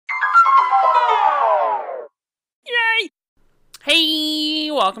Hey,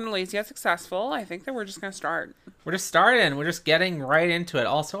 welcome to Lazy Yet Successful. I think that we're just going to start. We're just starting. We're just getting right into it.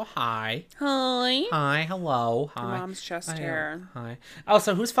 Also, hi. Hi. Hi, hello. Your Hi. mom's chest Hi. hair. Hi. Oh,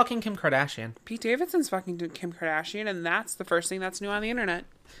 so who's fucking Kim Kardashian? Pete Davidson's fucking Kim Kardashian, and that's the first thing that's new on the internet.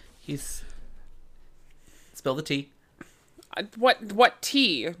 He's... Spill the tea. What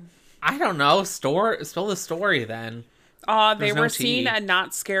tea? I don't know. Spill the story, then. They There's no were tea. seen at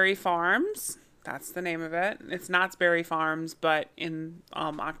Not Scary Farms. That's the name of it. It's Not Scary Farms, but in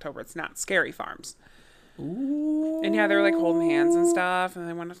October it's Not Scary Farms. Ooh. And yeah, they were like holding hands and stuff, and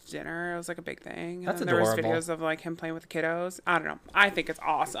they went out to dinner. It was like a big thing. And That's then adorable. There was videos of like him playing with the kiddos. I don't know. I think it's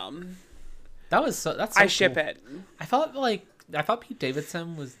awesome. That's so I ship cool. it. I thought Pete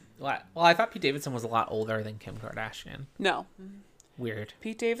Davidson was... Well, I thought Pete Davidson was a lot older than Kim Kardashian. No. Weird.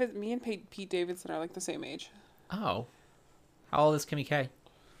 Me and Pete Davidson are like the same age. Oh. How old is Kimmy K?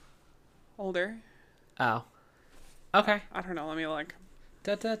 Older. Oh. Okay. I don't know. Let me look.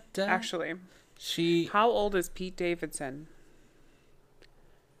 Da, da, da. Actually, She... how old is Pete Davidson?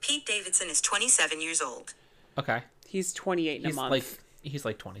 Pete Davidson is 27 years old. Okay. He's 28 in a month. He's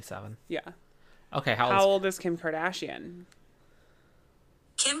like 27. Yeah. Okay, How old is Kim Kardashian?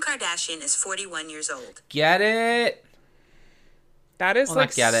 Kim Kardashian is 41 years old. Get it? That is Well, like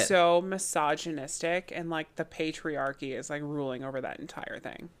not get it. so misogynistic, and like the patriarchy is like ruling over that entire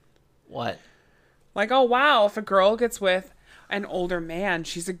thing. What? Like, oh wow, if a girl gets with an older man,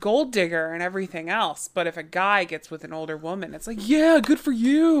 she's a gold digger and everything else. But if a guy gets with an older woman, it's like, yeah, good for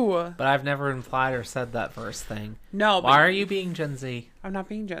you. But I've never implied or said that first thing. No, Why are you being Gen Z? I'm not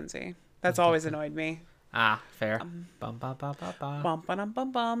being Gen Z. That's always annoyed me. Ah, fair. Bum, bum, bum, bum, bum. Bum, ba-dum,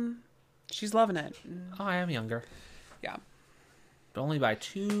 bum, bum. She's loving it. Oh, I am younger. Yeah. But only by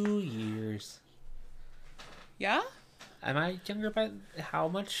 2 years. Yeah? Am I younger by... How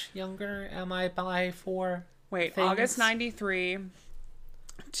much younger am I by for? Wait, things? August 93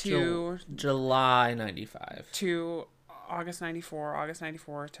 to July 95. to August 94, August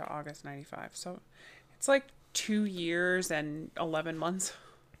 94 to August 95. So it's like 2 years and 11 months.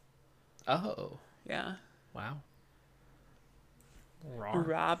 Oh. Yeah. Wow. Wrong.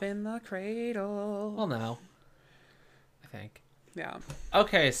 Robbing the cradle. Well, no. I think. Yeah.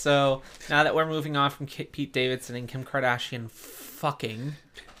 Okay, so now that we're moving on from Pete Davidson and Kim Kardashian fucking...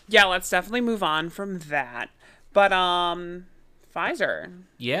 Yeah, let's definitely move on from that. But, Pfizer.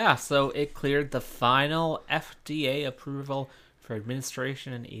 Yeah, so it cleared the final FDA approval for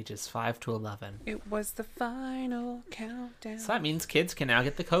administration in ages 5 to 11. It was the final countdown. So that means kids can now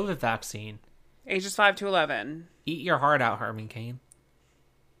get the COVID vaccine. Ages 5 to 11. Eat your heart out, Herman Cain.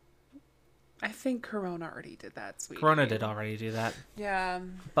 I think Corona already did that, sweetie. Corona did already do that. Yeah.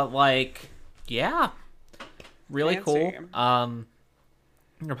 But, like, yeah. Really Fancy. cool.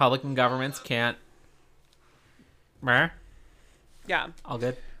 Republican governments can't... Meh? Yeah. All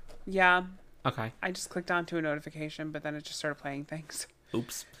good? Yeah. Okay. I just clicked onto a notification, but then it just started playing things.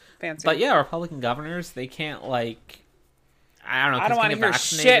 Oops. Fancy. But yeah, Republican governors, they can't, like... I don't know. I don't want to hear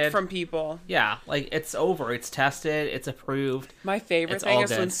shit from people. Yeah, like, it's over. It's tested. It's approved. My favorite It's thing all is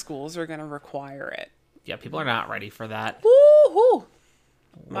when good. schools are going to require it. Yeah, people are not ready for that. Woo-hoo!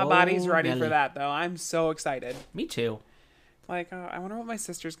 My Whoa, body's ready Nelly. for that, though. I'm so excited. Me too. Like, I wonder what my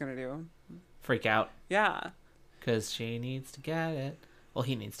sister's going to do. Freak out. Yeah. Because she needs to get it. Well,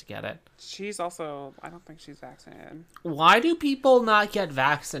 he needs to get it. She's also, I don't think she's vaccinated. Why do people not get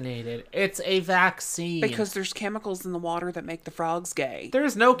vaccinated? It's a vaccine. Because there's chemicals in the water that make the frogs gay.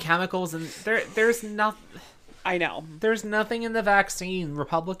 There's no chemicals in... There's nothing... I know. There's nothing in the vaccine.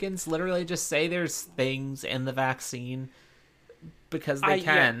 Republicans literally just say there's things in the vaccine because they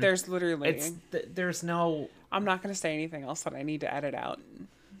can. Yeah, there's literally... There's no... I'm not going to say anything else that I need to edit out.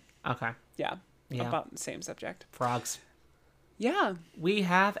 Okay. Yeah. Yeah. About the same subject. Frogs. Yeah. We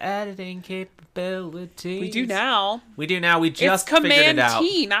have editing capabilities. We do now. We do now. We It's just figured it Command out.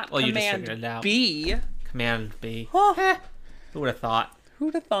 T, not Well, you just Command figured it out. B. Command B. Huh. Who would have thought?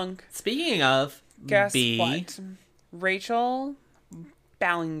 Who'd have thunk? Speaking of Guess B, what? Rachel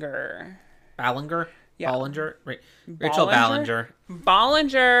Ballinger. Ballinger? Yeah. Ballinger? Rachel Ballinger.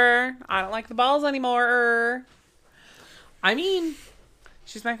 Ballinger. I don't like the balls anymore. I mean,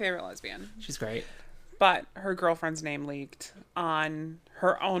 She's my favorite lesbian. she's great. But her girlfriend's name leaked on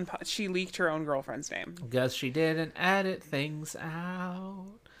her own... She leaked her own girlfriend's name. Guess she didn't edit things out.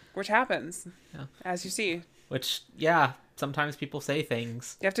 Which happens. Yeah. As you see. Which, yeah, sometimes people say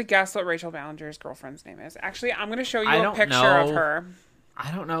things. You have to guess what Rachel Ballinger's girlfriend's name is. Actually, I'm going to show you I a don't picture know. of her.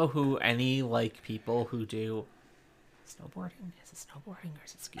 I don't know who any, like, people who do snowboarding. Is it snowboarding or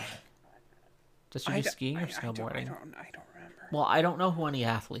is it skiing? Does she do skiing or snowboarding? I don't remember. Well, I don't know who any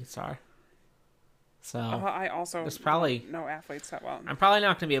athletes are. So I also there's probably don't know athletes that well. I'm probably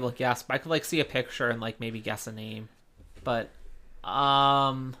not gonna be able to guess, but I could like see a picture and like maybe guess a name. But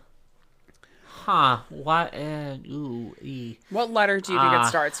what ooh e What letter do you think it Ah,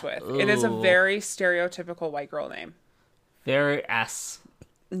 starts with? It is a ooh. very stereotypical white girl name. Very S.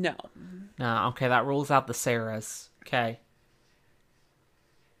 No. No, okay, that rules out the Sarahs. Okay.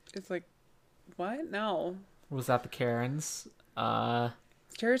 It's like, what? No. Rules out the Karens.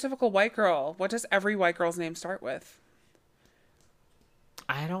 Stereotypical white girl. What does every white girl's name start with?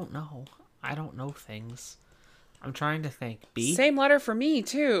 I don't know. I don't know things. I'm trying to think. B? Same letter for me,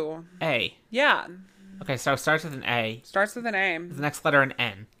 too. A. Yeah. Okay, so it starts with an A. Starts with an A. The next letter an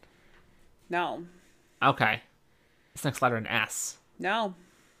N. No. Okay. This next letter an S. No.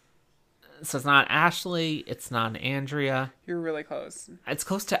 So it's not Ashley. It's not an Andrea. You're really close. It's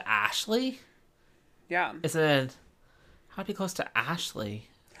close to Ashley? Yeah. Is it... How'd be close to Ashley?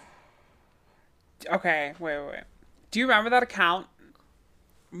 Okay, wait. Do you remember that account?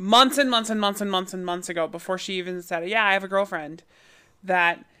 Months and months and months and months and months ago, before she even said, yeah, I have a girlfriend,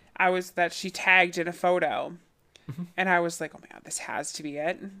 that she tagged in a photo. And I was like, oh my God, this has to be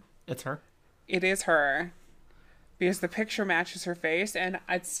it. It's her? It is her. Because the picture matches her face, and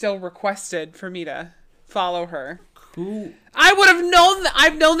it's still requested for me to follow her. Who I would have known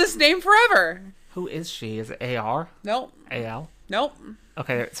I've known this name forever. Who is she? Is it AR? Nope. AL? Nope.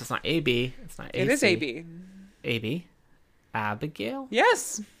 Okay, so it's not AB. It's not AC. It is AB. AB? Abigail?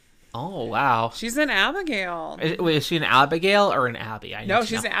 Yes. Oh, wow. She's an Abigail. Wait, is she an Abigail or an Abby? I need No, to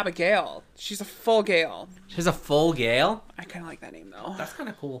she's know. an Abigail. She's a full Gale. She's a full Gale? I kind of like that name, though. That's kind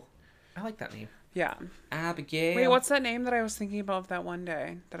of cool. I like that name. Yeah. Abigail. Wait, what's that name that I was thinking about that one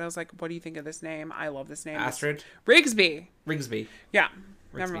day? That I was like, what do you think of this name? I love this name. Astrid? Rigsby. Rigsby. Yeah.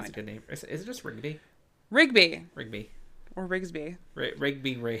 Never Rigsby's a mind. good name. Is it just Rigby? Rigby. Rigby. Or Rigsby.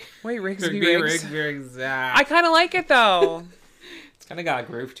 Rigby. Wait, Rigsby Rigby. Riggs. Riggs. I kind of like it, though. It's kind of got a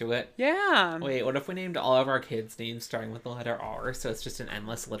groove to it. Yeah. Wait, what if we named all of our kids' names starting with the letter R, so it's just an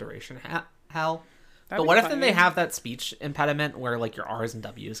endless alliteration hell? That'd But what be if then funny. they have that speech impediment where like your R's and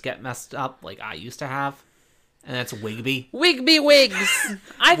W's get messed up, like I used to have, and that's Wigby. Wigby Wigs.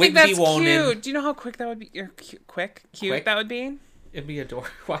 I think Wigby that's Wonin. cute. Do you know how quick that would be? Cute Quick? that would be? It'd be adorable.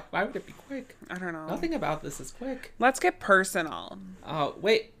 Why would it be quick? I don't know. Nothing about this is quick. Let's get personal. Oh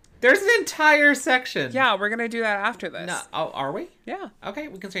wait, there's an entire section. Yeah, we're gonna do that after this. No, oh, are we? Yeah. Okay,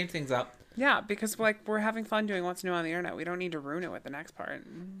 we can change things up. Yeah, because like we're having fun doing what's new on the internet. We don't need to ruin it with the next part.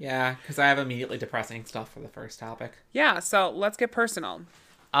 Yeah, because I have immediately depressing stuff for the first topic. Yeah, so let's get personal.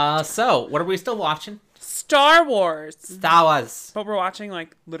 So what are we still watching? Star Wars. Star Wars. But we're watching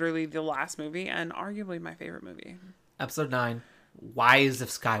like literally the last movie and arguably my favorite movie. Episode 9, Rise of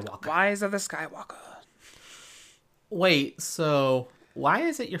Skywalker. Rise of the Skywalker. Wait, so why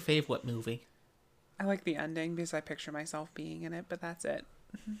is it your favorite movie? I like the ending because I picture myself being in it, but that's it.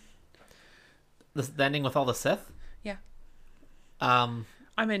 The ending with all the Sith? Yeah. Um,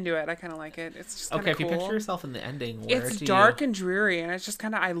 I'm into it. I kind of like it. It's just kind okay, of if cool. you picture yourself in the ending, where It's do dark and dreary, and it's just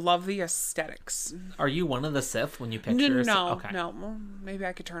kind of, I love the aesthetics. Are you one of the Sith when you picture No, yourself? Okay. no. Well, maybe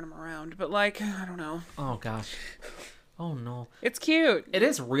I could turn them around, but like, I don't know. Oh, gosh. Oh, no. It's cute. It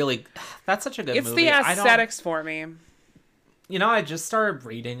is really... That's such a good It's movie. the aesthetics for me. You know, I just started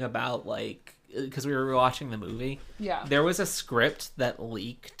reading about, like... Because we were watching the movie. Yeah. There was a script that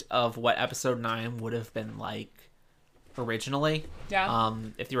leaked of what Episode 9 would have been like originally. Yeah.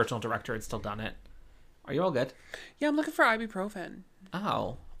 If the original director had still done it. Are you all good? Yeah, I'm looking for ibuprofen.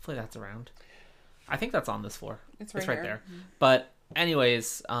 Oh, hopefully that's around. I think that's on this floor. It's right right here. there. But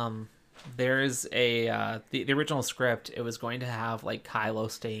anyways, there's a the original script. It was going to have like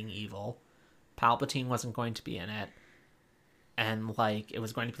Kylo staying evil. Palpatine wasn't going to be in it, and like it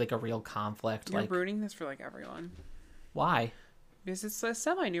was going to be like a real conflict. You're like ruining this for like everyone. why? Because it's a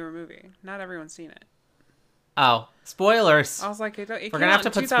semi-newer movie. Not everyone's seen it. Oh, spoilers. I was like, it We're came gonna out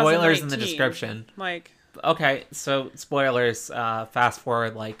have to in put spoilers in the 2019. description. Like, Okay, so spoilers. Fast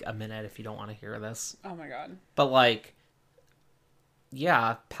forward like a minute if you don't want to hear this. oh my god. But like,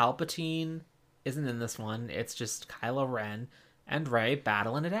 yeah, Palpatine isn't in this one. It's just Kylo Ren and Rey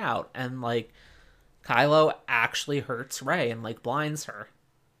battling it out, and like, Kylo actually hurts Rey and like blinds her.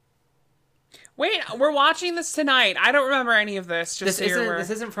 Wait, we're watching this tonight. I don't remember any of this. Just This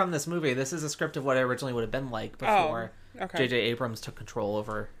isn't from this movie. This is a script of what it originally would have been like before okay. J.J. Abrams took control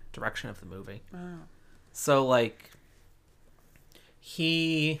over direction of the movie. Oh. So like,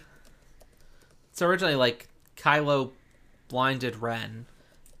 so originally like Kylo blinded Ren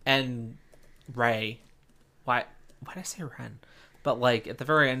and Rey. Why did I say Ren? But like at the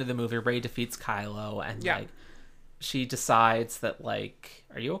very end of the movie, Rey defeats Kylo and Yeah. like she decides that, like,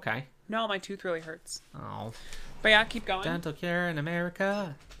 are you okay? No, my tooth really hurts. Oh, But yeah, keep going. dental care in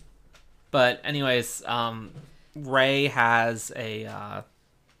America. But anyways, Ray has a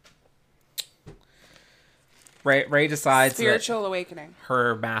Ray decides Spiritual awakening. that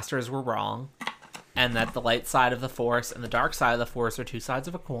her masters were wrong, and that the light side of the Force and the dark side of the Force are two sides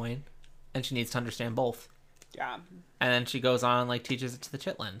of a coin, and she needs to understand both. Yeah. And then she goes on and, like, teaches it to the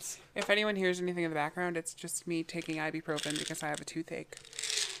chitlins. If anyone hears anything in the background, it's just me taking ibuprofen because I have a toothache.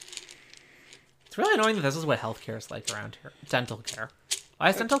 It's really annoying that this is what healthcare is like around here. Dental care. Why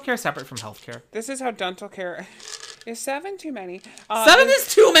is dental care separate from healthcare? This is how dental care is 7 too many. 7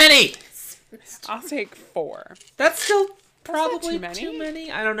 is too many! I'll take 4. That's still probably too many? too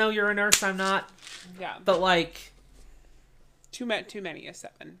many. I don't know. You're a nurse. I'm not. Yeah. But, like... Too many is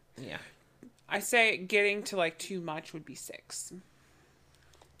 7. Yeah. I say getting to like too much would be 6.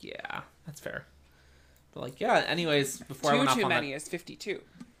 Yeah, that's fair. But, like, yeah, anyways, before I went off Too on many that... is 52.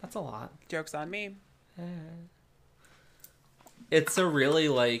 That's a lot. Joke's on me. It's a really,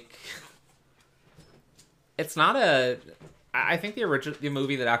 like... It's not a... I think the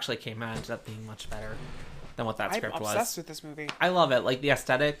movie that actually came out ended up being much better than what that script I'm was. obsessed with this movie. I love it. Like, the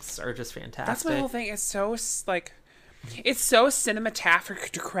aesthetics are just fantastic. That's my whole thing. It's so, like... It's so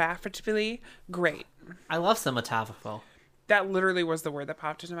cinematographically great. I love cinematography. That literally was the word that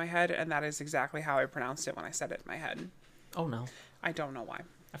popped into my head, and that is exactly how I pronounced it when I said it in my head. Oh, no. I don't know why.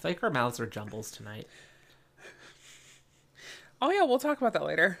 I feel like our mouths are jumbles tonight. Oh yeah, we'll talk about that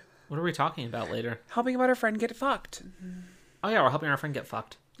later. What are we talking about later? Helping about our friend get fucked. Oh, yeah, we're helping our friend get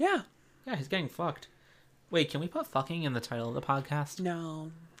fucked. Yeah. Yeah, he's getting fucked. Wait, can we put fucking in the title of the podcast?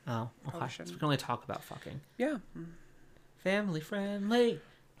 No. Oh, okay. So we can only talk about fucking. Yeah. Family friendly.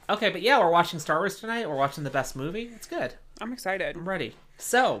 Okay, but yeah, we're watching Star Wars tonight. We're watching the best movie. It's good. I'm excited. I'm ready.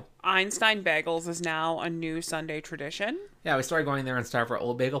 So, Einstein Bagels is now a new Sunday tradition. yeah, we started going there instead of our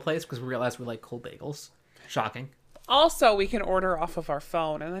old bagel place because we realized we like cold bagels. Shocking. Also, we can order off of our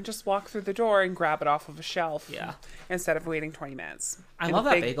phone and then just walk through the door and grab it off of a shelf. Yeah. Instead of waiting 20 minutes. I in love a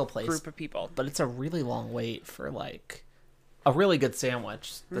that big bagel place. Group of people. But it's a really long wait for, like, a really good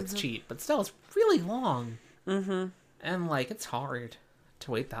sandwich that's cheap. But still, it's really long. Mm-hmm. And, like, it's hard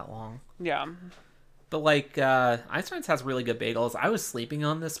to wait that long. Yeah. But, like, Einstein's has really good bagels. I was sleeping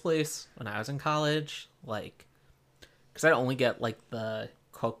on this place when I was in college. Like, because I only get, like, the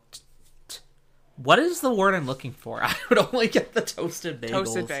cooked... What is the word I'm looking for? I would only get the toasted bagels.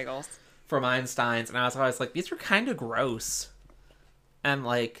 Toasted bagels. From Einstein's. And I was always like, these are kind of gross. And,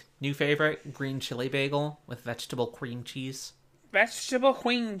 like, new favorite, green chili bagel with vegetable cream cheese. Vegetable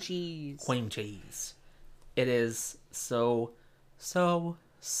cream cheese. Cream cheese. It is so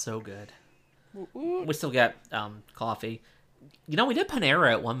good. Ooh. We still get coffee. You know, we did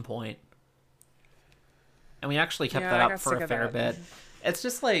Panera at one point. And we actually kept Yeah, that I up got for sick a of fair that. bit. It's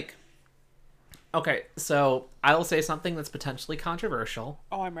just like... Okay, so I will say something that's potentially controversial.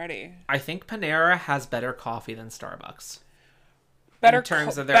 Oh, I'm ready. I think Panera has better coffee than Starbucks. Better in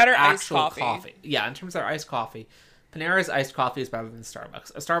terms of their better iced actual coffee. Yeah, in terms of their iced coffee. Panera's iced coffee is better than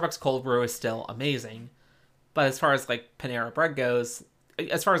Starbucks. A Starbucks cold brew is still amazing. But as far as, like, Panera bread goes...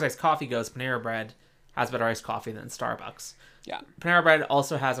 As far as iced coffee goes, Panera bread has better iced coffee than Starbucks. Yeah. Panera bread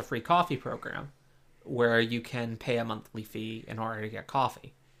also has a free coffee program where you can pay a monthly fee in order to get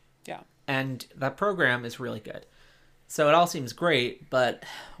coffee. Yeah. And that program is really good. So it all seems great, but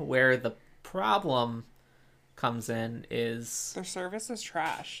where the problem comes in is... Their service is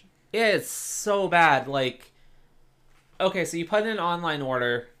trash. It's so bad. Like, okay, so you put in an online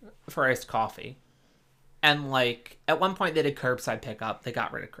order for iced coffee. And, like, at one point they did curbside pickup. They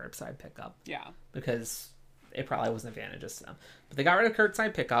got rid of curbside pickup. Yeah. Because it probably wasn't advantageous to them. But they got rid of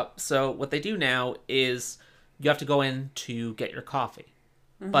curbside pickup. So what they do now is you have to go in to get your coffee.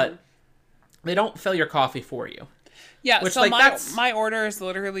 Mm-hmm. But they don't fill your coffee for you. Yeah, Which, so like, my order is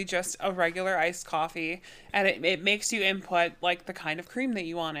literally just a regular iced coffee, and it makes you input, like, the kind of cream that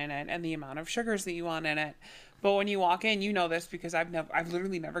you want in it and the amount of sugars that you want in it. But when you walk in, you know this because I've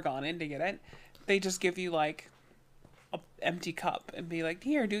literally never gone in to get it. They just give you, like, a empty cup and be like,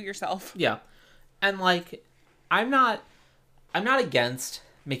 here, do it yourself. Yeah. And, like, I'm not against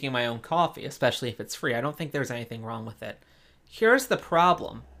making my own coffee, especially if it's free. I don't think there's anything wrong with it. Here's the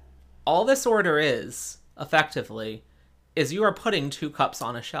problem. All this order is, effectively, is you are putting 2 cups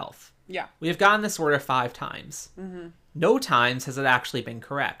on a shelf. Yeah. We have gotten this order 5 times. Mm-hmm. No times has it actually been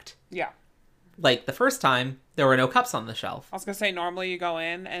correct. Yeah. Like, the first time, there were no cups on the shelf. I was going to say, normally you go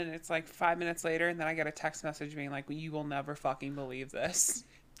in, and it's like 5 minutes later, and then I get a text message being like, well, you will never fucking believe this.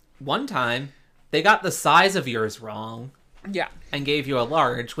 One time, they got the size of yours wrong. Yeah. and gave you a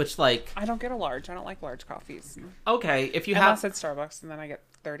large, which, like, I don't get a large. I don't like large coffees. okay, if you Unless have it's Starbucks, and then I get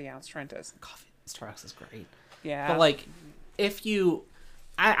 30-ounce Trentas. coffee, Starbucks is great. Yeah. But, like, if you...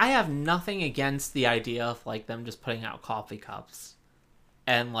 I have nothing against the idea of, like, them just putting out coffee cups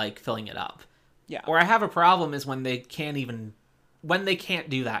and, like, filling it up. Yeah. Where I have a problem is when they can't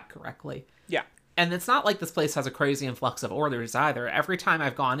do that correctly. Yeah. And it's not like this place has a crazy influx of orders either. Every time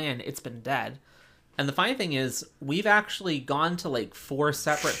I've gone in, it's been dead. And the funny thing is, we've actually gone to, like, 4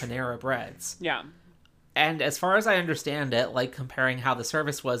 separate Panera Breads. Yeah. And as far as I understand it, like, comparing how the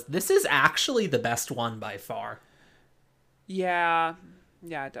service was, this is actually the best one by far. Yeah.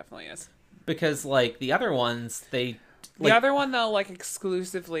 Yeah, it definitely is. Because, like, the other ones, they... The other one, though, like,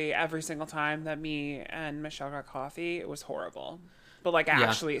 exclusively every single time that me and Michelle got coffee, it was horrible. But, like,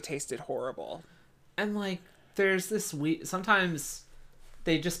 actually, it tasted horrible. And, like, there's this... sometimes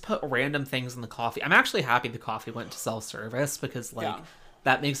they just put random things in the coffee. I'm actually happy the coffee went to self-service because, like,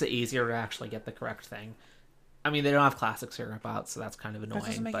 that makes it easier to actually get the correct thing. I mean, they don't have classic syrup out, so that's kind of annoying. That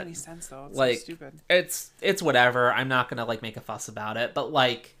doesn't make any sense, though. It's like, so stupid. It's whatever. I'm not gonna, like, make a fuss about it. But,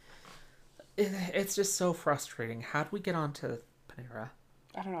 like, it's just so frustrating. How did we get onto Panera?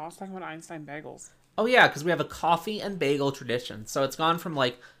 I don't know. I was talking about Einstein Bagels. Oh, yeah, because we have a coffee and bagel tradition. So it's gone from,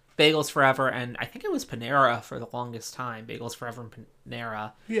 like, Bagels Forever, and I think it was Panera for the longest time. Bagels Forever and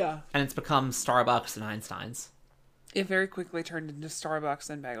Panera. Yeah. And it's become Starbucks and Einstein's. It very quickly turned into Starbucks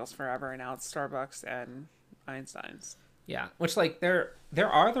and Bagels Forever, and now it's Starbucks and Einstein's. Yeah, which, like, there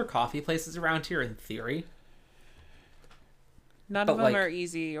are other coffee places around here in theory. None of them are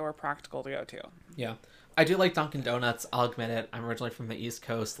easy or practical to go to. Yeah. I do like Dunkin' Donuts, I'll admit it. I'm originally from the East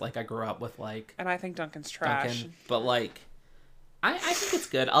Coast. Like, I grew up with, like... And I think Dunkin's trash. Dunkin', but, like... I think it's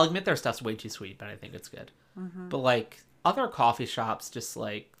good. I'll admit their stuff's way too sweet, but I think it's good. Mm-hmm. But, like, other coffee shops just,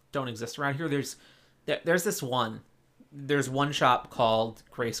 like, don't exist around here. There's this one. There's one shop called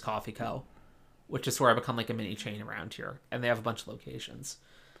Grace Coffee Co., which is sort of become, like, a mini chain around here. And they have a bunch of locations.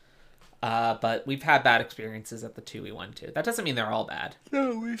 But we've had bad experiences at the 2 we went to. That doesn't mean they're all bad.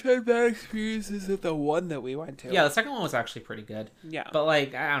 No, we've had bad experiences at the one that we went to. Yeah, the second one was actually pretty good. Yeah. But,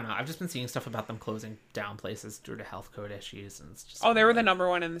 like, I don't know. I've just been seeing stuff about them closing down places due to health code issues. And it's just they were the number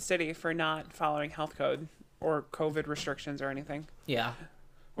one in the city for not following health code or COVID restrictions or anything. Yeah.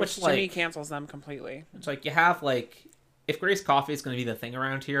 Which to me cancels them completely. It's like, you have, like... If Grace Coffee is going to be the thing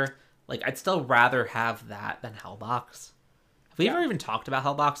around here, like, I'd still rather have that than Hellbox. Have we ever even talked about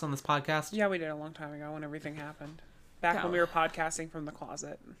Hellbox on this podcast? Yeah, we did a long time ago when everything happened. Back when we were podcasting from the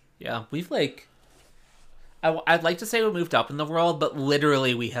closet. Yeah, we've, like... I'd like to say we moved up in the world, but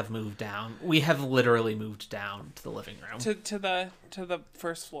literally we have moved down. We have literally moved down to the living room. To the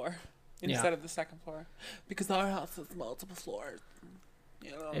first floor instead of the second floor. Because our house has multiple floors.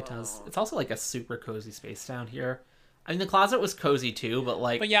 You know? It does. It's also, like, a super cozy space down here. I mean, the closet was cozy too, but,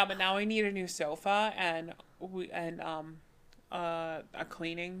 like... But now we need a new sofa and a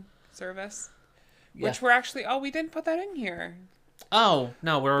cleaning service. Yeah. Which we're actually... Oh, we didn't put that in here. Oh,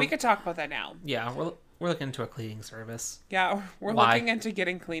 no, we could talk about that now. Yeah, we're looking into a cleaning service. Yeah, we're looking into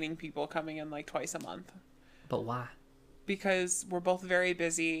getting cleaning people coming in, like, twice a month. But why? Because we're both very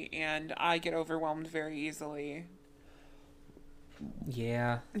busy, and I get overwhelmed very easily.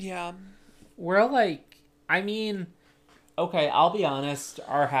 Yeah. Yeah. We're, like... I mean... Okay, I'll be honest.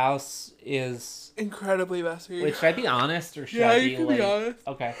 Our house is... incredibly messy. Wait, should I be honest, or should I be, you can be honest.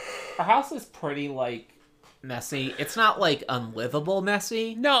 Okay. Our house is pretty, like... messy. It's not, like, unlivable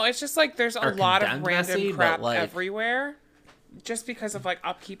messy. No, it's just like there's a lot of random messy, crap like, everywhere. Just because of, like,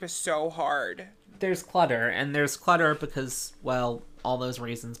 upkeep is so hard. There's clutter, and there's clutter because, well, all those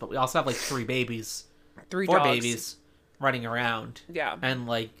reasons. But we also have, like, 3 babies. 4 dogs. babies running around. Yeah. And,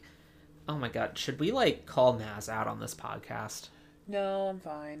 like, oh my god, should we, like, call Naz out on this podcast? No, I'm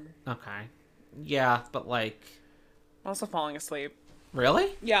fine. Okay. Yeah, but, like... I'm also falling asleep.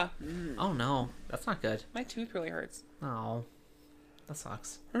 Really? Yeah. Oh, no. That's not good. My tooth really hurts. Oh. That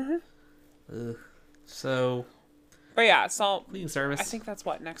sucks. Mm-hmm. Ugh. So... But yeah, so... cleaning service. I think that's,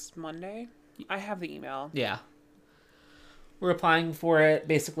 next Monday? I have the email. Yeah. We're applying for it.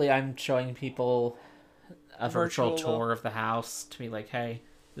 Basically, I'm showing people a virtual tour of the house to be like, hey,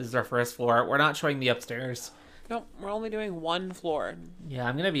 this is our first floor. We're not showing the upstairs. No, we're only doing 1 floor. Yeah,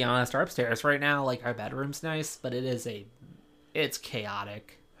 I'm going to be honest. Our upstairs right now, like, our bedroom's nice, but it's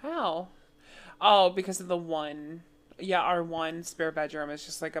chaotic. How? Oh, because of the one... Yeah, our one spare bedroom is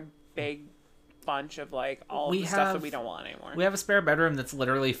just, like, a big bunch of, like, all of the stuff that we don't want anymore. We have a spare bedroom that's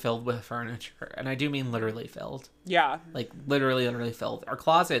literally filled with furniture, and I do mean literally filled. Yeah. Like, literally filled. Our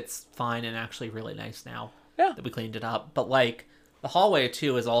closet's fine and actually really nice now. Yeah. That we cleaned it up. But, like, the hallway,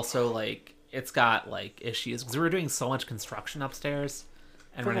 too, is also, like, it's got like issues because we were doing so much construction upstairs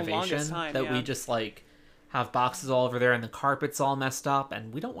and For the renovation longest time, that yeah. we just like have boxes all over there and the carpet's all messed up,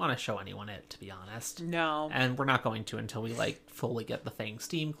 and we don't want to show anyone it, to be honest. No. And we're not going to until we like fully get the thing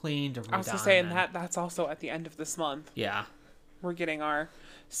steam cleaned or redone. I was just saying that's also at the end of this month. Yeah, We're getting our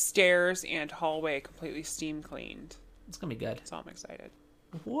stairs and hallway completely steam cleaned. it's gonna be good. So I'm excited.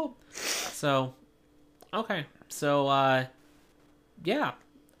 Whoop. So, okay, so yeah,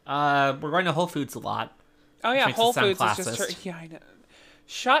 we're going to Whole Foods a lot. Oh yeah, makes it Whole sound Foods is just classist. yeah, I know.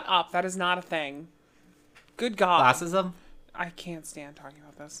 Shut up, that is not a thing. Good God. Classism. I can't stand talking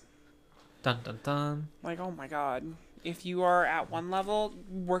about this. Dun dun dun. Like, oh my God. If you are at one level,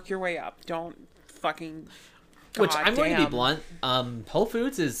 work your way up. Don't fucking Which I'm going to be goddamn. blunt. Whole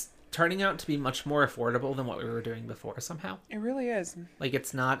Foods is turning out to be much more affordable than what we were doing before somehow. It really is. Like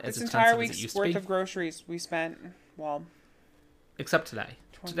it's not as This expensive entire as it week's used to worth be. of groceries we spent, well, Except today.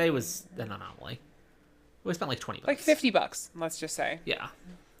 Today was an anomaly. We spent like $20. like $50, let's just say. Yeah.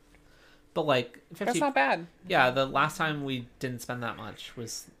 But like 50. That's not bad. Yeah, the last time we didn't spend that much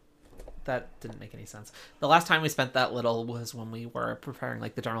was that didn't make any sense. The last time we spent that little was when we were preparing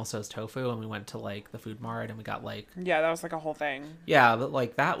like the General Tso's tofu and we went to like the food mart and we got like Yeah, that was like a whole thing. yeah, but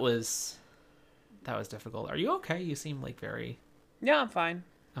like that was difficult. Are you okay? You seem like very Yeah, I'm fine.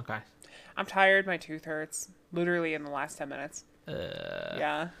 okay. I'm tired. My tooth hurts. Literally in the last 10 minutes.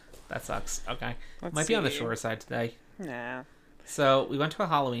 Yeah. That sucks. Okay. Let's Might be on the see. shore side today. Nah. So we went to a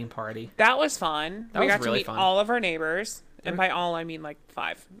Halloween party. That was fun. That we was got really to meet fun. all of our neighbors. And by all, I mean like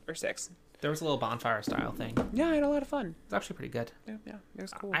 5 or 6. There was a little bonfire style thing. Yeah, I had a lot of fun. It's actually pretty good. Yeah, it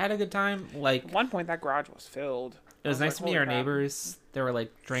was cool. I had a good time. Like At one point, that garage was filled. it was I nice like, to meet holy our crap. neighbors. There were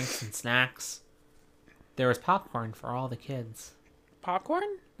like drinks and snacks. There was popcorn for all the kids. Popcorn?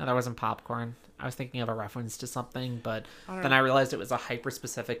 No, there wasn't popcorn. I was thinking of a reference to something, but don't then know. I realized it was a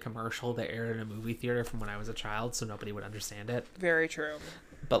hyper-specific commercial that aired in a movie theater from when I was a child, so nobody would understand it. Very true.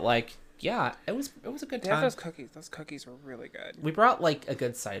 But like, yeah, it was a good They have time. those cookies. Those cookies were really good. We brought like a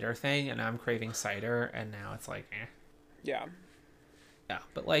good cider thing, and I'm craving cider, and now it's like, Yeah. yeah.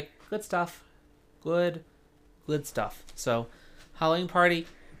 But like, good stuff, good stuff. So, Halloween party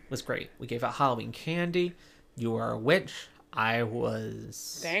was great. We gave out Halloween candy. You were a witch. I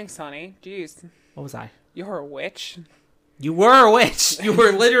was. Thanks, honey. Jeez. What was I? You're a witch. You were a witch. You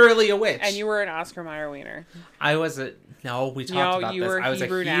were literally a witch. And you were an Oscar Mayer wiener. I was a no. We talked No, about you this. were I was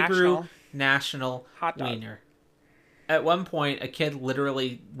Hebrew a Hebrew national Hot dog. wiener. At one point, a kid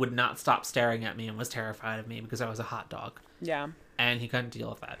literally would not stop staring at me and was terrified of me because I was a hot dog, Yeah. and he couldn't deal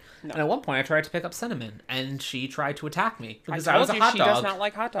with that. No. And at one point, I tried to pick up Cinnamon, and she tried to attack me because I I was told a you hot she dog. does not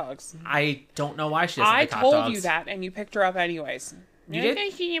like hot dogs. I don't know why she doesn't I like hot told dogs. you that, and you picked her up anyways. You did?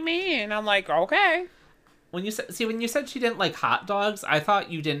 What you mean? And I'm like, okay. When you said she didn't like hot dogs, I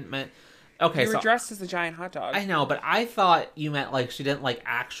thought you didn't meant. Okay, You were so dressed as a giant hot dog. I know, but I thought you meant like she didn't like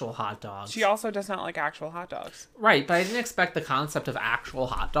actual hot dogs. She also does not like actual hot dogs. Right, but I didn't expect the concept of actual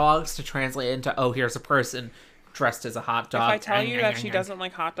hot dogs to translate into, oh, here's a person dressed as a hot dog. If I tell you that she doesn't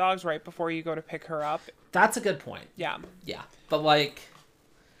like hot dogs right before you go to pick her up, That's a good point. yeah. Yeah. But, like,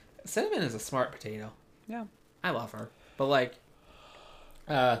 Cinnamon is a smart potato. Yeah. I love her. But, like,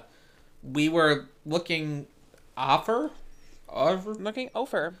 we were looking offer? Looking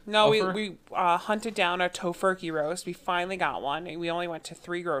over. No, Ofer? we hunted down a tofurkey roast. We finally got one. And we only went to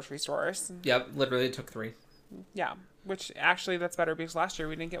 3 grocery stores. Yep, literally it took 3. Yeah. Which, actually, that's better because last year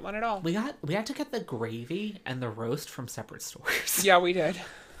we didn't get one at all. We had to get the gravy and the roast from separate stores. Yeah, we did.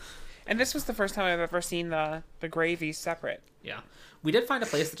 And this was the first time I've ever seen the gravy separate. Yeah. We did find a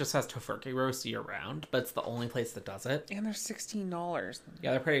place that just has tofurkey roast year round, but it's the only place that does it. And they're $16.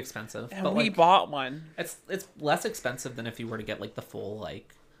 Yeah, they're pretty expensive. And but we like, bought one. it's less expensive than if you were to get like the full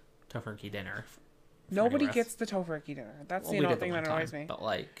like tofurkey dinner. for Nobody anywhere else. gets the tofurkey dinner. That's Well, the we only did the thing one that annoys time, me. But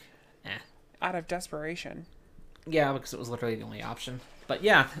like, Out of desperation. yeah, because it was literally the only option. But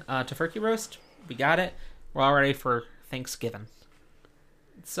yeah, tofurkey roast, we got it. We're all ready for Thanksgiving.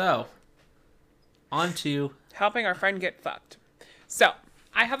 So, on to Helping our friend get fucked. So,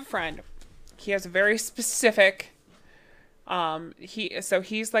 I have a friend. He has a very specific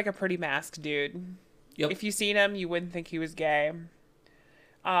he's like a pretty masked dude. Yep. If you seen him, you wouldn't think he was gay.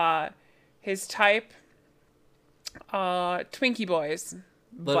 His type Twinkie boys,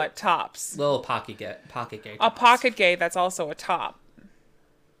 but tops. little pocket gay. A pocket gay that's also a top.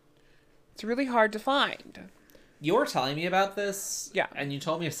 It's really hard to find. You were telling me about this, Yeah. and you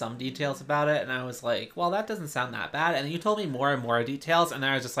told me some details about it, and I was like, well, that doesn't sound that bad. And then you told me more and more details, and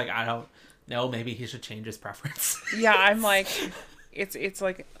then I was just like, I don't know, maybe he should change his preference. Yeah, I'm like, it's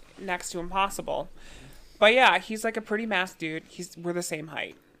like next to impossible. But yeah, he's like a pretty masked dude. We're the same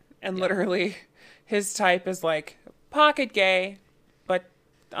height. And Yeah. literally, his type is like pocket gay, but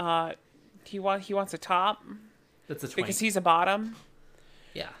he wants a top That's a twink. because he's a bottom.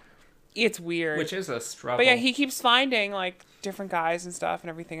 Yeah. It's weird. Which is a struggle. But yeah, he keeps finding like different guys and stuff and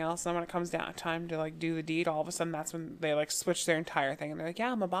everything else. And then when it comes down time to like do the deed, all of a sudden that's when they like switch their entire thing and they're like,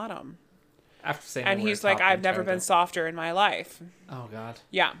 yeah, I'm a bottom. After saying And the word he's like, top, I've they never try been to- softer in my life. Oh god.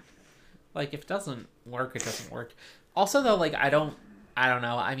 Yeah. Like if it doesn't work, it doesn't work. Also though, like I don't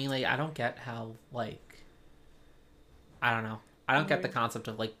know. I mean, like I don't get how like I don't know. I don't get the concept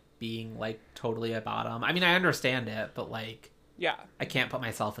of like being like totally a bottom. I mean, I understand it, but like Yeah. I can't put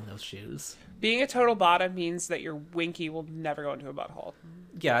myself in those shoes. Being a total bottom means that your winky will never go into a butthole.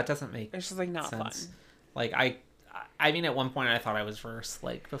 Yeah, it doesn't make It's just like not sense. fun. Like I mean, at one point I thought I was verse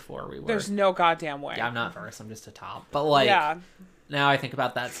like before we were. There's no goddamn way. Yeah, I'm not verse. I'm just a top. But like Yeah. now I think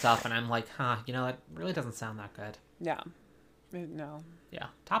about that stuff and I'm like, you know, it really doesn't sound that good. Yeah. No. Yeah,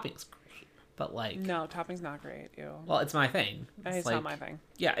 topping's great, but like No, topping's not great. Ew. well, it's my thing. It's like, not my thing.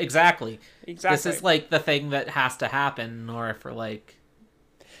 Yeah, exactly. Exactly. This is like the thing that has to happen, or for like.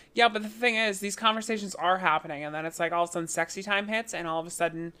 Yeah, but the thing is, these conversations are happening, and then it's like all of a sudden sexy time hits, and all of a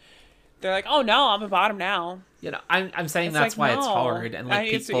sudden they're like, "Oh no, I'm a bottom now." You know, I'm saying It's that's like, why it's no. hard, and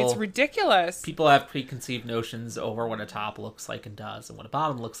like it's people, ridiculous. people have preconceived notions over what a top looks like and does, and what a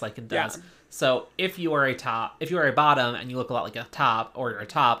bottom looks like and does. Yeah. So if you are a bottom and you look a lot like a top, or you're a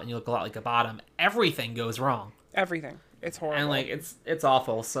top and you look a lot like a bottom, everything goes wrong, Everything. It's horrible. and like it's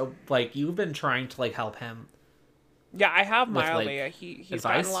awful. So like you've been trying to like help him. yeah, I have with, mildly. like, He's advice?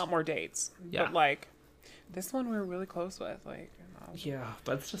 gotten a lot more dates. Yeah. But like this one, we were really close with. Like, Yeah,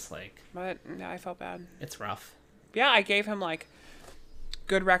 but it's just like but yeah, I felt bad. it's rough. Yeah, I gave him like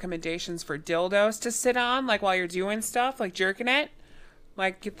good recommendations for dildos to sit on, like while you're doing stuff, like jerking it,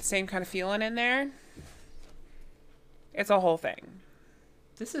 like get the same kind of feeling in there. It's a whole thing.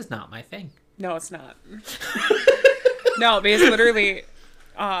 This is not my thing. No, it's not. No, because literally,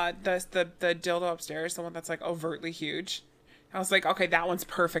 the dildo upstairs, the one that's like overtly huge, I was like, okay, that one's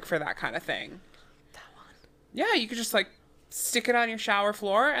perfect for that kind of thing. That one. Yeah, you could just like stick it on your shower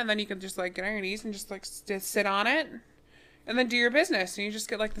floor, and then you can just like get on your knees and just like sit on it, and then do your business, and you just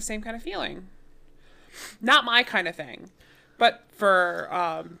get like the same kind of feeling. Not my kind of thing, but for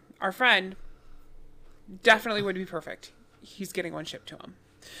our friend, definitely would be perfect. He's getting one shipped to him.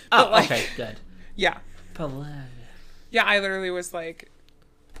 Oh, But, like, okay, good. Yeah. Beloved. Yeah, I literally was like,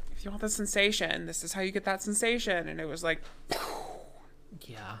 if you want the sensation, this is how you get that sensation. And it was like,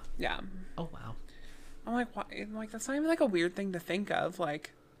 Yeah. yeah. Oh wow. I'm like, what? I'm like, that's not even like a weird thing to think of.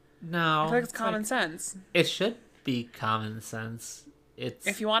 Like, No. I feel like it's common sense. It should be common sense. It's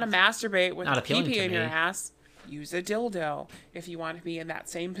If you want to masturbate with not a appealing pee-pee to in your me. ass, use a dildo. If you want to be in that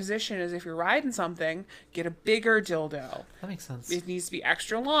same position as if you're riding something, get a bigger dildo. that makes sense. It needs to be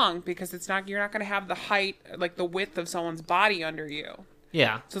extra long because you're not going to have the height, like the width of someone's body under you.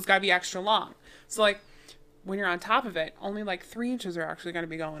 Yeah. So it's got to be extra long. So like when you're on top of it, only like 3 inches are actually going to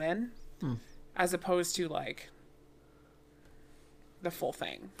be going in, as opposed to like the full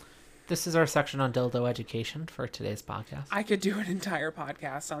thing. This is our section on dildo education for today's podcast. I could do an entire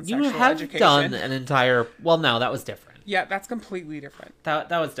podcast on You sexual have education. done an entire. Well, no, that was different. Yeah, that's completely different. That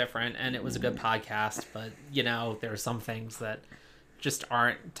was different, and it was a good podcast. But you know, there are some things that just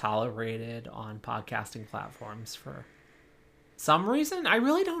aren't tolerated on podcasting platforms for some reason. I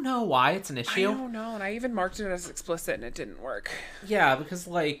really don't know why it's an I issue. don't know, and I even marked it as explicit, and it didn't work. Yeah, because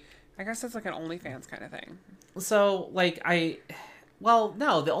like, I guess it's like an OnlyFans kind of thing. so like well,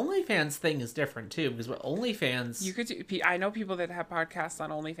 no, the OnlyFans thing is different too, because with OnlyFans, You could do. I know people that have podcasts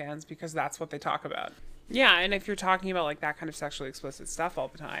on OnlyFans because that's what they talk about. Yeah, and if you're talking about like that kind of sexually explicit stuff all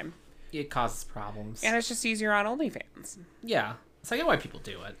the time, it causes problems. and it's just easier on OnlyFans. Yeah, so I get why people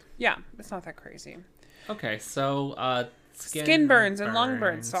do it. Yeah, it's not that crazy. Okay, so Skin burns and lung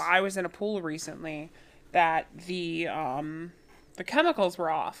burns. So I was in a pool recently that the chemicals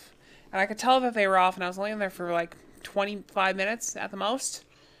were off, and I could tell that they were off, and I was only in there for like 25 minutes at the most,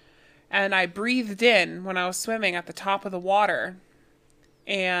 and I breathed in when I was swimming at the top of the water,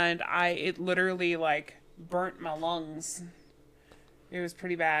 and it literally like burnt my lungs. It was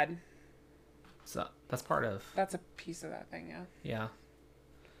pretty bad. So that's part of. That's a piece of that thing, yeah. Yeah.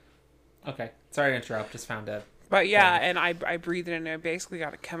 Okay. Sorry to interrupt. Just found it. But yeah, and I breathed in, and I basically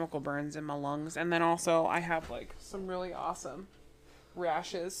got a chemical burns in my lungs, and then also I have like some really awesome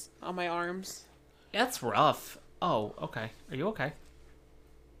rashes on my arms. That's rough. Oh, okay. Are you okay?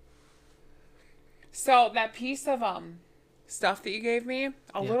 So that piece of stuff that you gave me, a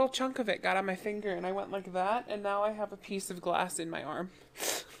Yeah. little chunk of it got on my finger, and I went like that, and now I have a piece of glass in my arm.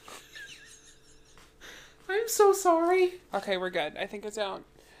 I'm so sorry. Okay, we're good. I think it's out.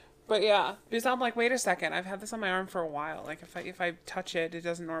 But yeah, because I'm like, wait a second, I've had this on my arm for a while. Like if I touch it, it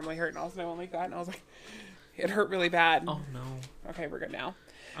doesn't normally hurt, and all of a sudden I went like that, and I was like, it hurt really bad. Oh no. Okay, we're good now.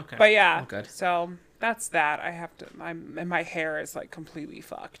 Okay. But yeah, I'm good. so that's that. I have to. And my hair is like completely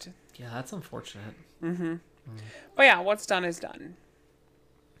fucked. Yeah, that's unfortunate. But yeah, what's done is done.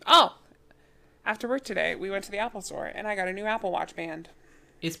 Oh, after work today, we went to the Apple store, and I got a new Apple Watch band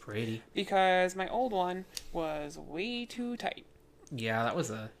It's pretty. because my old one was way too tight. Yeah, that was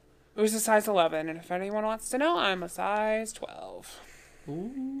a. It was a size 11, and if anyone wants to know, I'm a size 12.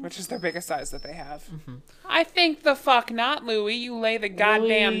 Ooh. Which is their biggest size that they have. I think the fuck not, Louie. You lay the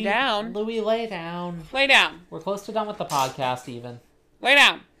goddamn down. Louis, lay down. Lay down. We're close to done with the podcast, even. Lay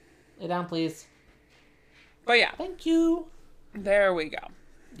down. Lay down, please. But yeah, Thank you. there we go.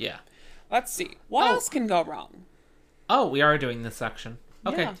 Yeah. Let's see. What else can go wrong? Oh, we are doing this section.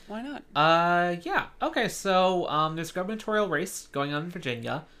 Okay. Yeah, why not? Yeah. Okay, so, there's a gubernatorial race going on in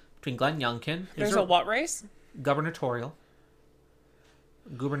Virginia between Glenn Youngkin. There's a what race? Gubernatorial.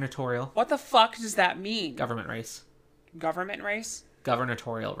 What the fuck does that mean? Government race. Government race?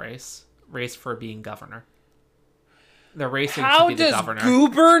 Gubernatorial race. Race for being governor. They're racing How to be the does governor.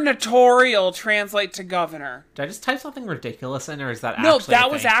 gubernatorial translate to governor? Did I just type something ridiculous in, or is that No, actually a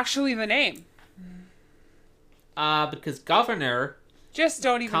that was thing? actually the name. Because governor, Just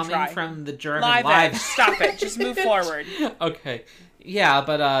don't even coming try. from the German Live live... edge. Stop it. Just move forward. Okay. Yeah,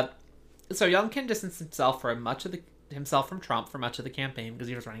 but, so Youngkin distanced himself from Trump for much of the campaign because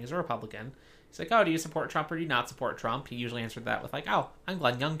he was running as a Republican. He's like, oh, do you support Trump or do you not support Trump? He usually answered that with like, oh, I'm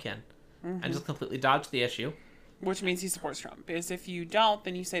Glenn Youngkin. And just completely dodged the issue. Which means he supports Trump. Because if you don't,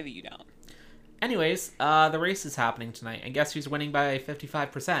 then you say that you don't. Anyways, the race is happening tonight, and guess who's winning by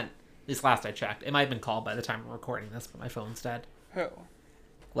 55%? At least last I checked. It might have been called by the time we're recording this, but my phone's dead. Who?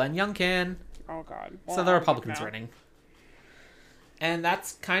 Glenn Youngkin. Oh, God. So the Republicans now. winning. And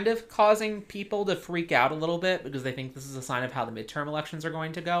that's kind of causing people to freak out a little bit because they think this is a sign of how the midterm elections are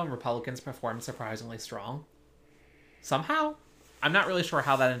going to go, and Republicans perform surprisingly strong. Somehow. I'm not really sure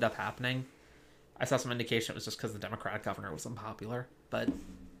how that ended up happening. I saw some indication it was just because the Democratic governor was unpopular. But,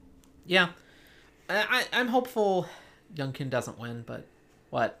 yeah. I'm hopeful Youngkin doesn't win, but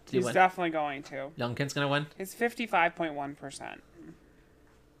what? Did he He's win? definitely going to. Youngkin's going to win? It's 55.1%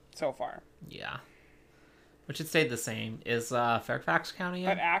 so far. Yeah. Which had stayed the same. Is Fairfax County in?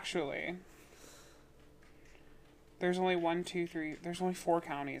 But actually, there's only 4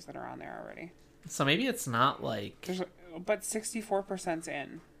 counties that are on there already. So maybe it's not like... But 64%'s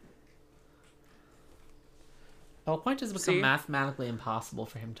in. At what point does it become mathematically impossible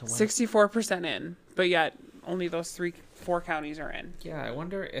for him to win? 64% in, but yet only those 4 counties are in. Yeah, I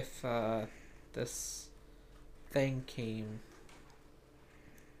wonder if this thing came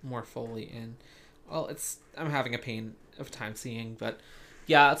more fully in. Well, I'm having a pain of time seeing, but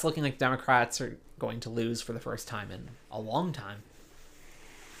yeah, it's looking like Democrats are going to lose for the first time in a long time.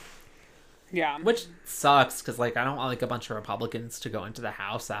 Yeah. Which sucks, because, like, I don't want, like, a bunch of Republicans to go into the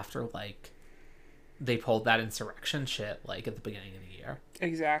House after, like, they pulled that insurrection shit, like, at the beginning of the year.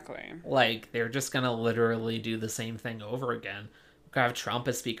 Exactly. Like, they're just gonna literally do the same thing over again. We're gonna have Trump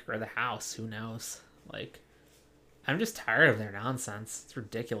as Speaker of the House. Who knows? Like, I'm just tired of their nonsense. It's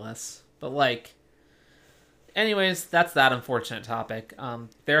ridiculous. But, like, anyways, that's that unfortunate topic.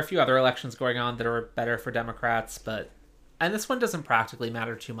 There are a few other elections going on that are better for Democrats, and this one doesn't practically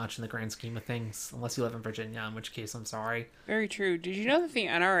matter too much in the grand scheme of things, unless you live in Virginia, in which case I'm sorry. Very true. Did you know that the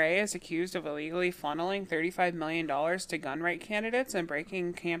NRA is accused of illegally funneling $35 million to gun right candidates and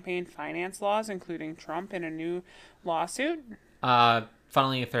breaking campaign finance laws, including Trump, in a new lawsuit? Funneling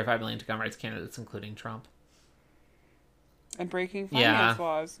 $35 million to gun rights candidates, including Trump. And breaking finance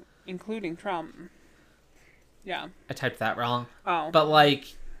laws, including Trump. Yeah. I typed that wrong. Oh. But, like,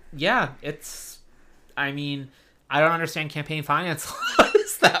 yeah, I don't understand campaign finance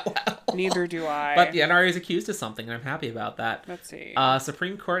laws that well. Neither do I. But the NRA is accused of something, and I'm happy about that. Let's see.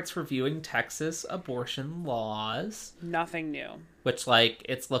 Supreme Court's reviewing Texas abortion laws. Nothing new. Which, like,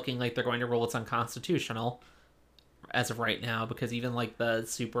 it's looking like they're going to rule it's unconstitutional as of right now, because even, like, the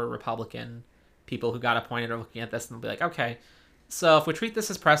super Republican people who got appointed are looking at this and they'll be like, okay, so if we treat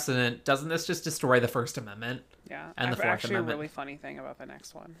this as precedent, doesn't this just destroy the First Amendment? Yeah. And the Fourth actually Amendment? A really funny thing about the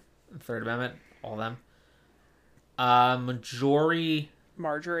next one. Third Amendment? All of them? Marjorie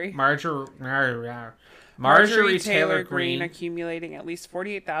Taylor Greene accumulating at least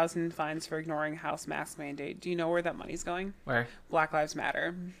 48,000 fines for ignoring House mask mandate. Do you know where that money's going? Where? Black Lives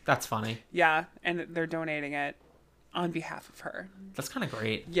Matter. That's funny. Yeah, and they're donating it on behalf of her. That's kind of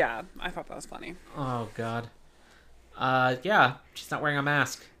great. Yeah, I thought that was funny. Oh, God. Yeah, she's not wearing a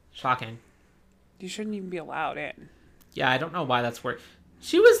mask. Shocking. You shouldn't even be allowed in. Yeah, I don't know why that's where...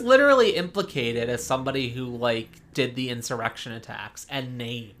 She was literally implicated as somebody who, like, did the insurrection attacks and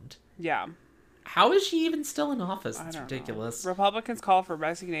named. Yeah. How is she even still in office? I It's don't ridiculous. know. Republicans call for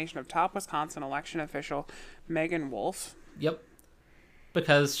resignation of top Wisconsin election official Megan Wolf. Yep.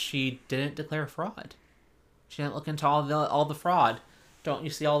 Because she didn't declare fraud. She didn't look into all the fraud. Don't you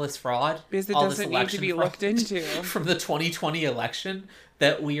see all this fraud? Because it all doesn't need to be looked into. From the 2020 election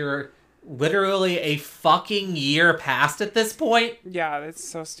that we are literally a fucking year past at this point. Yeah, it's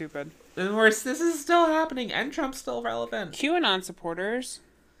so stupid. And this is still happening, and Trump's still relevant. QAnon supporters.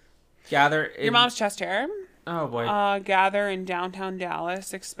 Gather in... Your mom's chest hair. Oh, boy. Gather in downtown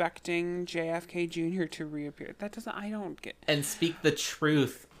Dallas expecting JFK Jr. to reappear. That doesn't... I don't get... And speak the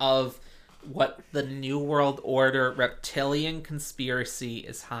truth of what the New World Order reptilian conspiracy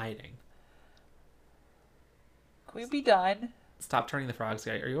is hiding. Can we be done? Stop turning the frogs,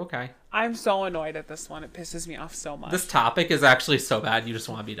 guy. Are you okay? I'm so annoyed at this one. It pisses me off so much. This topic is actually so bad you just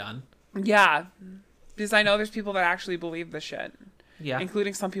want to be done. Yeah. Because I know there's people that actually believe this shit. Yeah.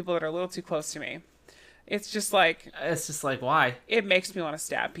 Including some people that are a little too close to me. It's just like... It's just like, why? It makes me want to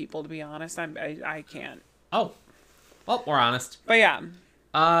stab people, to be honest. I can't. Oh. Well, we're honest. But yeah.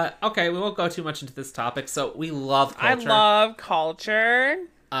 Okay, we won't go too much into this topic. So, we love culture. I love culture.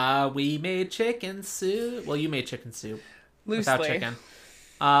 We made chicken soup. Well, you made chicken soup. Loosely. Without chicken.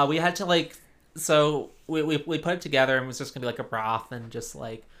 We had to, like... So, we put it together and it was just going to be like a broth and just,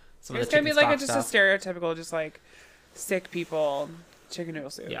 like, some of the chicken It's going to be like just stuff. a stereotypical, just like, sick people chicken noodle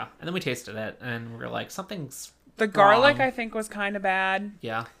soup. Yeah, and then we tasted it and we were like, something's The garlic, wrong. I think, was kind of bad.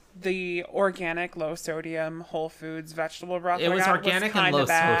 Yeah. The organic, low sodium, Whole Foods vegetable broth It was organic and low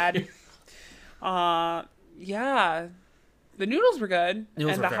bad. sodium. Yeah. The noodles were good.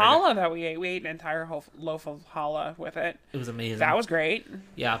 Noodles and were the very challah that we ate an entire loaf of challah with it. It was amazing. That was great.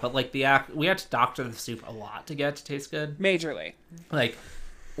 Yeah, but like we had to doctor the soup a lot to get it to taste good. Majorly. Like,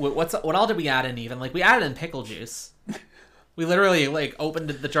 what all did we add in even? Like, we added in pickle juice. We literally, like, opened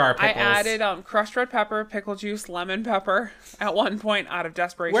the jar of pickles. I added crushed red pepper, pickle juice, lemon pepper at one point out of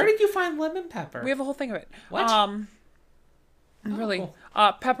desperation. Where did you find lemon pepper? We have a whole thing of it. What? Really. Cool.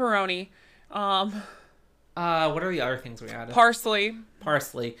 Pepperoni. What are the other things we added? Parsley.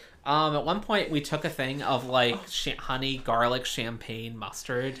 Parsley. At one point we took a thing of like honey, garlic, champagne,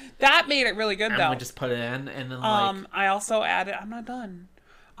 mustard. That made it really good, and though. we just put it in, and then like... I also added... I'm not done.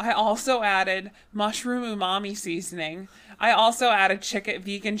 I also added mushroom umami seasoning. I also added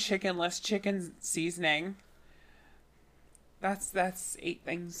vegan chickenless chicken seasoning. That's 8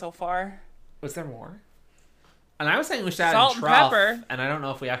 things so far. Was there more? And I was saying we should add Salt in and truff, pepper. and I don't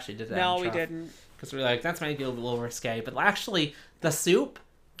know if we actually did that. No, we didn't. Because we were like, that's maybe a little risque. But actually, the soup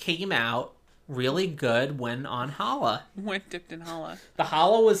came out really good when on challah. When dipped in challah. The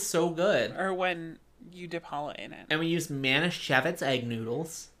challah was so good. Or when you dip challah in it. And we used Manischewitz egg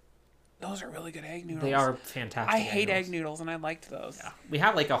noodles. Those are really good egg noodles. They are fantastic. I hate egg noodles, and I liked those. Yeah. We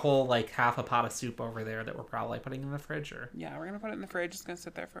have like a whole like half a pot of soup over there that we're probably putting in the fridge. Yeah, we're going to put it in the fridge. It's going to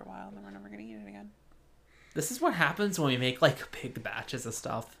sit there for a while, and then we're never going to eat it again. This is what happens when we make like big batches of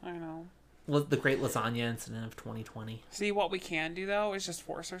stuff. I know. The great lasagna incident of 2020. See, what we can do, though, is just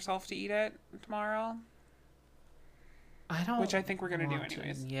force ourselves to eat it tomorrow. Which I think we're going to do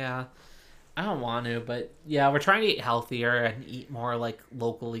anyways. Yeah. I don't want to, but yeah, we're trying to eat healthier and eat more like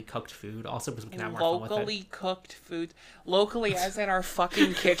locally cooked food. Also, because we can have more fun with it. Locally cooked food. Locally, as in our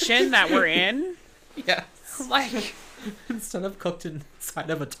fucking kitchen that we're in. Yes. Like, instead of cooked inside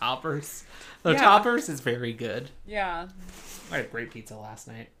of a Toppers. The Yeah. Toppers is very good. yeah. I had great pizza last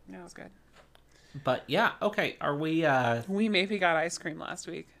night. Yeah, it was good. But yeah, okay. Are we? We maybe got ice cream last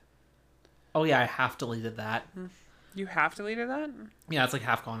week. Oh yeah, I half deleted that. You have deleted that? Yeah, it's like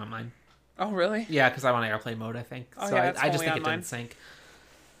half gone on mine. Oh, really? Yeah, because I'm on airplane mode, I think. Oh, so yeah, it's I just fully think on it mine. didn't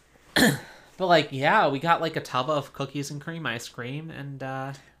sync. But like, yeah, we got like a tub of cookies and cream ice cream, and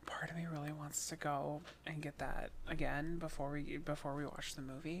Part of me really wants to go and get that again before we watch the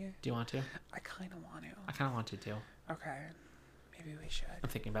movie. do you want to? I kind of want to. I kind of want to too. Okay. Maybe we should. I'm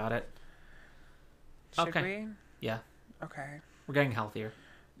thinking about it. Should Okay. we? Yeah, Okay. we're getting healthier.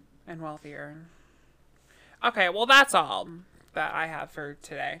 And wealthier. Okay, well, that's all that I have for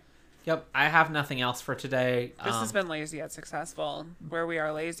today. Yep, I have nothing else for today. This has been Lazy Yet Successful, where we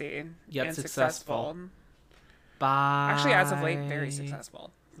are lazy Yet and successful. Bye. Actually, as of late, very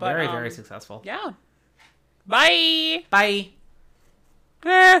successful. But, Very, very successful. Yeah. Bye! Bye.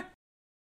 Eh.